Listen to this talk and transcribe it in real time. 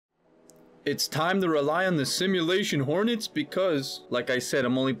It's time to rely on the simulation Hornets because, like I said,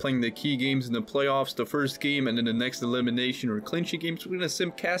 I'm only playing the key games in the playoffs, the first game, and then the next elimination or clinching game. So we're going to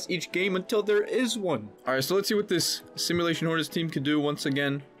simcast each game until there is one. Alright, so let's see what this simulation Hornets team can do once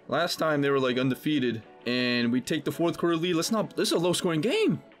again. Last time they were like undefeated, and we take the fourth quarter lead. This is a low scoring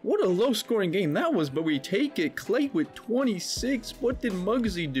game. What a low scoring game that was, but we take it. Clay with 26. What did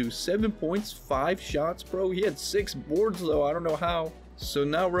Muggsy do? 7 points, 5 shots, bro. He had 6 boards though. I don't know how. So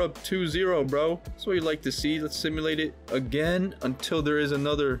now we're up 2-0, bro. That's what you like to see. Let's simulate it again until there is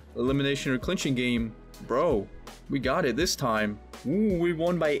another elimination or clinching game. Bro, we got it this time. Ooh, we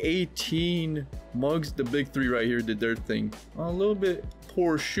won by 18. Muggs, the big three right here, did their thing. A little bit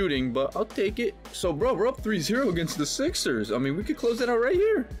poor shooting, but I'll take it. So, bro, we're up 3-0 against the Sixers. I mean, we could close that out right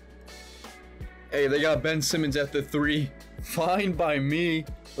here. Hey, they got Ben Simmons at the 3. Fine by me.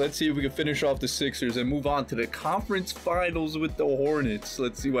 Let's see if we can finish off the Sixers and move on to the conference finals with the Hornets.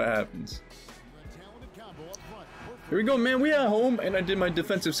 Let's see what happens. Here we go, man. We at home, and I did my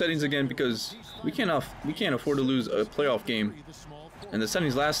defensive settings again because we can't afford to lose a playoff game. And the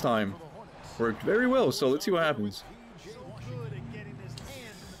settings last time worked very well, so let's see what happens.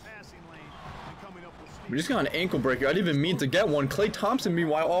 We just got an ankle breaker. I didn't even mean to get one. Klay Thompson,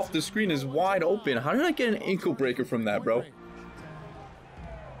 meanwhile, off the screen is wide open. How did I get an ankle breaker from that, bro?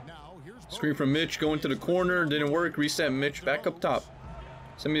 Screen from Mitch, going to the corner. Didn't work. Reset Mitch. Back up top.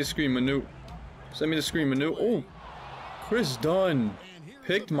 Send me the screen, Manu. Send me the screen, Manu. Oh, Chris Dunn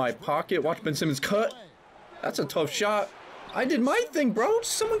picked my pocket. Watch Ben Simmons cut. That's a tough shot. I did my thing, bro.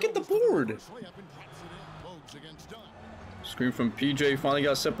 Someone get the board. Screen from PJ. Finally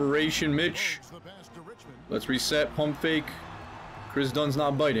got separation. Mitch. Let's reset. Pump fake. Chris Dunn's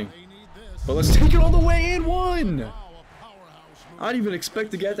not biting. But let's take it all the way in. One. I didn't even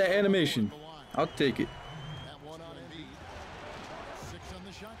expect to get that animation. I'll take it.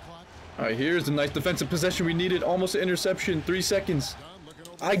 Alright, here's the nice defensive possession we needed. Almost an interception. 3 seconds.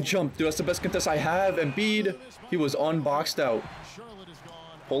 I jumped. Dude, that's the best contest I have. Embiid, he was unboxed out.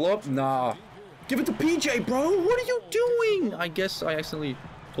 Pull up? Nah. Give it to PJ, bro. What are you doing? I guess I accidentally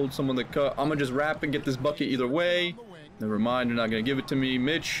told someone to cut. I'm gonna just wrap and get this bucket either way. Never mind, they're not gonna give it to me.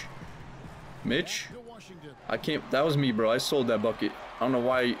 Mitch. I can't. That was me, bro. I sold that bucket. I don't know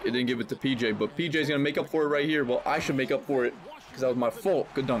why it didn't give it to PJ, but PJ's gonna make up for it right here. Well, I should make up for it because that was my fault.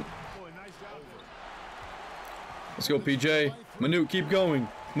 Good dunk. Let's go, PJ. Manu, keep going.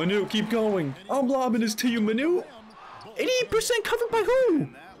 Manu, keep going. I'm lobbing this to you, Manu. 88% covered by who?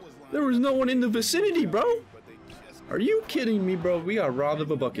 There was no one in the vicinity, bro. Are you kidding me, bro? We got robbed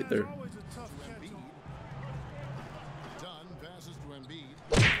of a bucket there.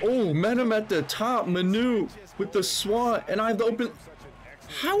 Oh, met him at the top. Manu with the swat, and I have the open.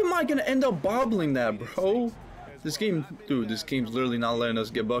 How am I gonna end up bobbling that, bro? This game, dude, this game's literally not letting us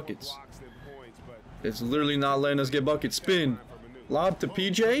get buckets. It's literally not letting us get buckets. Spin. Lob to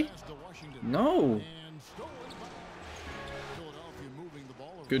PJ? No.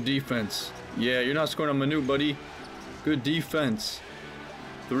 Good defense. Yeah, you're not scoring on Manu, buddy. Good defense.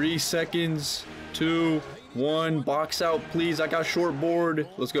 3 seconds. 2, 1. Box out, please. I got short board.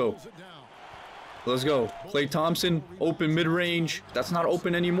 Let's go. Let's go. Klay Thompson, open mid-range. That's not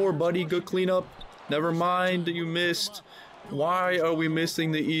open anymore, buddy. Good cleanup. Never mind, you missed. Why are we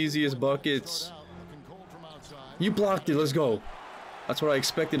missing the easiest buckets? You blocked it. Let's go. That's what I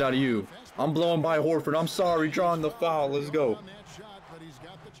expected out of you. I'm blowing by Horford. I'm sorry, drawing the foul. Let's go.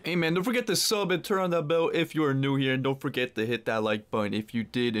 Hey man, don't forget to sub and turn on that bell if you're new here, and don't forget to hit that like button if you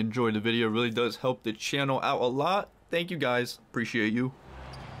did enjoy the video. It really does help the channel out a lot. Thank you guys. Appreciate you.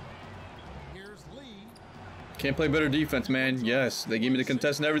 Can't play better defense, man. Yes, they gave me the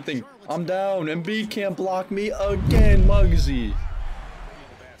contest and everything. I'm down. Embiid can't block me again, Muggsy.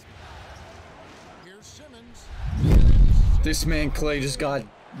 This man Klay just got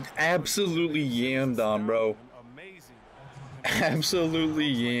absolutely yammed on, bro.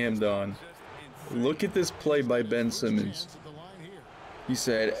 Absolutely yammed on. Look at this play by Ben Simmons. He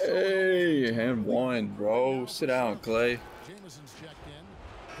said, hey, and one, bro. Sit down, Klay.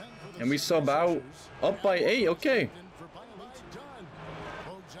 And we sub out. Up by 8, okay.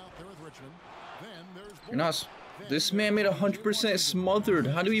 You're not. This man made 100% smothered.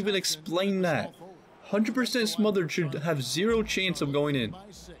 How do you even explain that? 100% smothered should have 0 chance of going in.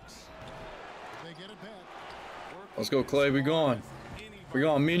 Let's go, Klay. We gone. We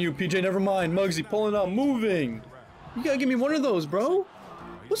gone. Me and you, PJ. Never mind. Muggsy pulling up, moving. You gotta give me one of those, bro.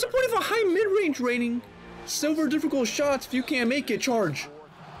 What's the point of a high mid-range rating? Silver difficult shots. If you can't make it, charge.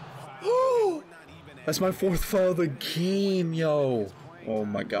 Oh, that's my 4th foul of the game, yo. Oh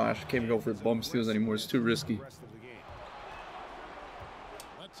my gosh, I can't even go for bump steals anymore. It's too risky.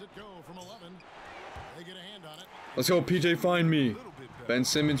 Let's go, PJ, find me. Ben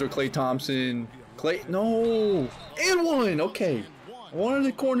Simmons or Klay Thompson. Klay, no. And one, okay. One of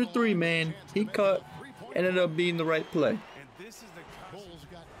the corner three, man. He cut, ended up being the right play.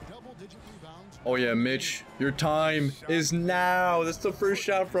 Oh yeah, Mitch, your time is now. That's the first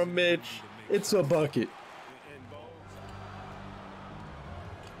shot from Mitch. It's a bucket.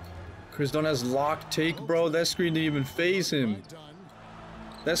 Chris Dunn has lock take, bro. That screen didn't even phase him.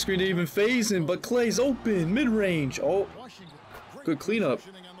 That screen didn't even phase him, but Klay's open, mid-range. Oh, good cleanup.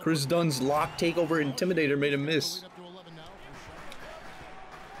 Chris Dunn's lock takeover intimidator made him miss.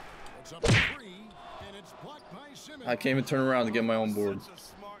 I can't even turn around to get my own board.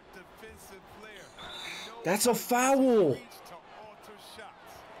 That's a foul.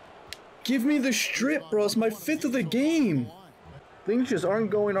 Give me the strip, bro. It's my 5th of the game. Things just aren't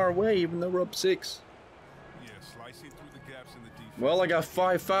going our way, even though we're up 6. Well, I got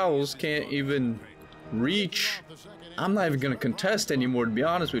 5 fouls. Can't even reach. I'm not even going to contest anymore, to be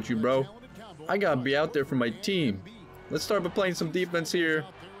honest with you, bro. I got to be out there for my team. Let's start by playing some defense here.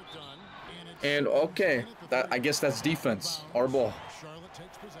 And, okay. I guess that's defense. Our ball.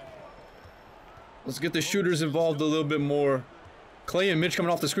 Let's get the shooters involved a little bit more. Klay and Mitch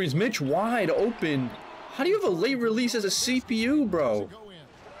coming off the screens. Mitch wide open. How do you have a late release as a CPU, bro?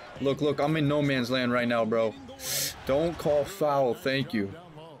 Look, I'm in no man's land right now, bro. Don't call foul, thank you.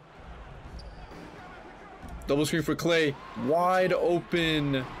 Double screen for Klay. Wide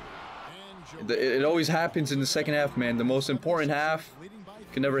open. It always happens in the second half, man. The most important half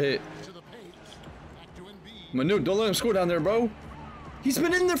can never hit. Manu, don't let him score down there, bro. He's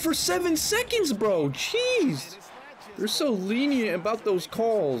been in there for 7 seconds, bro. Jeez. They're so lenient about those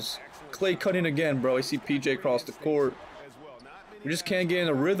calls. Klay cutting again, bro. I see PJ across the court. We just can't get in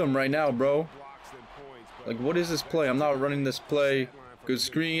a rhythm right now, bro. Like, what is this play? I'm not running this play. Good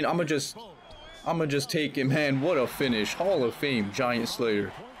screen. I'ma just take it, man. What a finish. Hall of Fame, Giant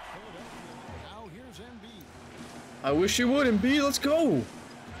Slayer. I wish he would, Embiid. Let's go.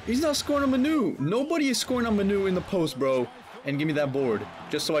 He's not scoring on Manu. Nobody is scoring on Manu in the post, bro. And give me that board,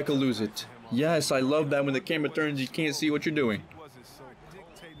 just so I can lose it. Yes, I love that when the camera turns, you can't see what you're doing.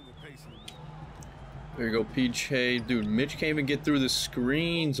 There you go, PJ. Dude, Mitch can't even get through the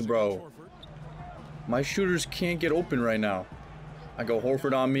screens, bro. My shooters can't get open right now. I go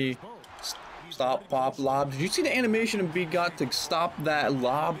Horford on me. Stop, pop, lob. Did you see the animation Embiid got to stop that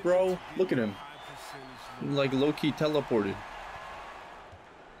lob, bro? Look at him. Like low-key teleported.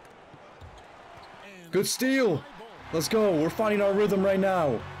 Good steal. Let's go. We're finding our rhythm right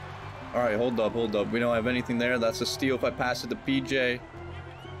now. All right, hold up. We don't have anything there. That's a steal if I pass it to PJ.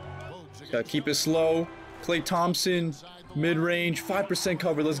 Gotta keep it slow. Klay Thompson, mid-range, 5%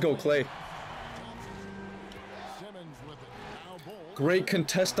 cover. Let's go, Klay. Great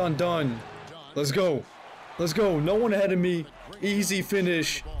contest on Dunn. Let's go. No one ahead of me. Easy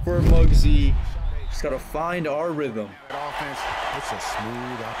finish for Muggsy. Just gotta find our rhythm. It's a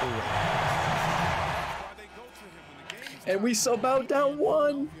smooth operation. And we sub out down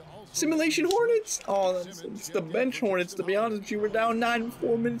 1. Simulation Hornets. Oh, it's the bench Hornets, to be honest with you. We're down 9 with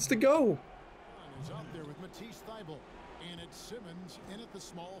 4 minutes to go.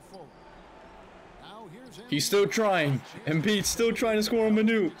 He's still trying. Embiid's still trying to score on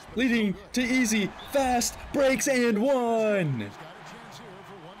Manu. Leading to easy, fast breaks and 1.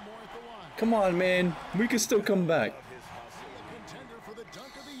 Come on, man. We can still come back.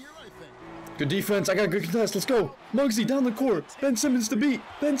 Good defense. I got a good contest. Let's go. Muggsy down the court. Ben Simmons to beat.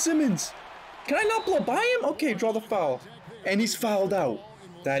 Ben Simmons. Can I not blow by him? Okay, draw the foul. And he's fouled out.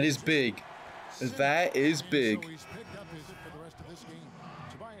 That is big. That is big.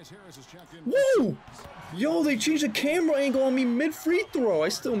 Woo! Yo, they changed the camera angle on me mid-free throw. I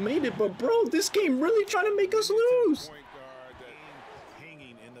still made it, but bro, this game really trying to make us lose.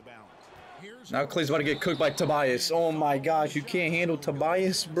 Now Klay's about to get cooked by Tobias. Oh my gosh, you can't handle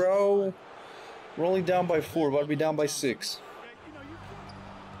Tobias, bro. We're only down by 4, about to be down by 6.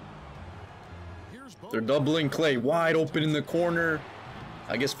 They're doubling Klay, wide open in the corner.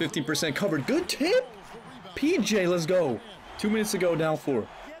 I guess 50% covered. Good tip. PJ, let's go. 2 minutes to go, down 4.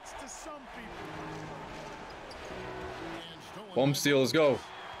 Bum steal, let's go.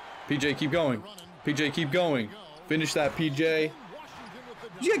 PJ, keep going. PJ, keep going. Finish that, PJ.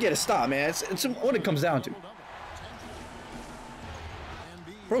 You gotta get a stop, man. It's what it comes down to.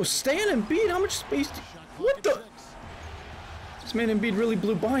 Bro, stay in Embiid. How much space? What the? This man Embiid really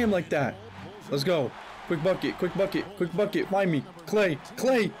blew by him like that. Let's go. Quick bucket, quick bucket, quick bucket. Find me. Klay,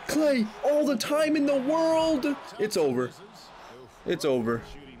 Klay, Klay. All the time in the world. It's over. It's over.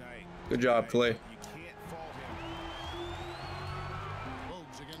 Good job, Klay.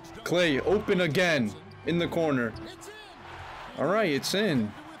 Clay, open again. In the corner. Alright, it's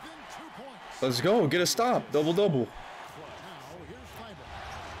in. Let's go. Get a stop. Double-double.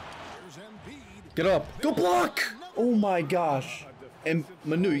 Get up. Go block! Oh my gosh. And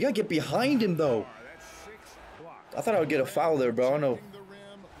Manu, you gotta get behind him though. I thought I would get a foul there, bro. I don't know.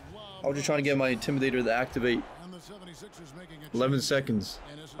 I was just trying to get my intimidator to activate. 11 seconds.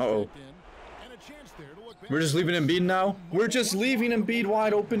 Uh-oh. We're just leaving Embiid now? We're just leaving Embiid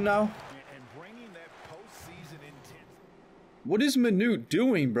wide open now? What is Manu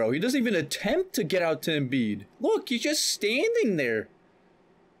doing, bro? He doesn't even attempt to get out to Embiid. Look, he's just standing there.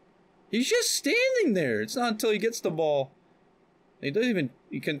 He's just standing there. It's not until he gets the ball. He doesn't even...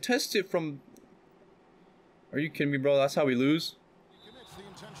 He contests it from... Are you kidding me, bro? That's how we lose?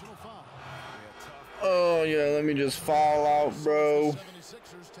 Oh, yeah. Let me just foul out, bro.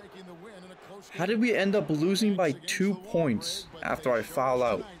 How did we end up losing by 2 points after I foul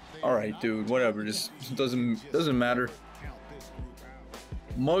out? Alright, dude. Whatever. Just doesn't matter.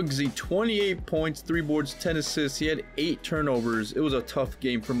 Muggsy, 28 points, 3 boards, 10 assists. He had 8 turnovers. It was a tough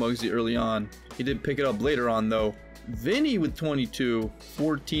game for Muggsy early on. He did pick it up later on, though. Vinny with 22,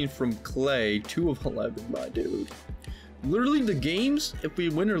 14 from Clay, 2 of 11, my dude. Literally, the games, if we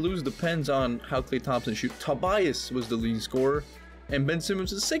win or lose, depends on how Klay Thompson shoots. Tobias was the leading scorer, and Ben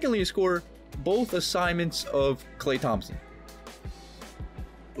Simmons was the second leading scorer. Both assignments of Klay Thompson.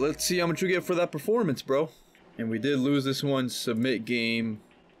 Let's see how much we get for that performance, bro. And we did lose this one. Submit game.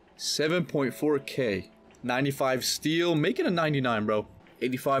 7.4K. 95 steal. Make it a 99, bro.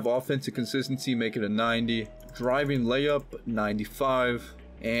 85 offensive consistency. Make it a 90. Driving layup. 95.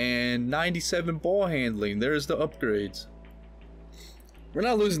 And 97 ball handling. There's the upgrades. We're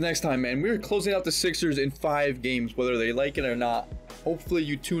not losing next time, man. We're closing out the Sixers in 5 games, whether they like it or not. Hopefully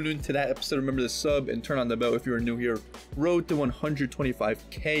you tune into that episode. Remember to sub and turn on the bell if you're new here. Road to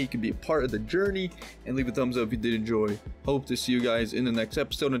 125K. You can be a part of the journey and leave a thumbs up if you did enjoy. Hope to see you guys in the next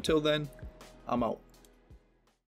episode. Until then, I'm out.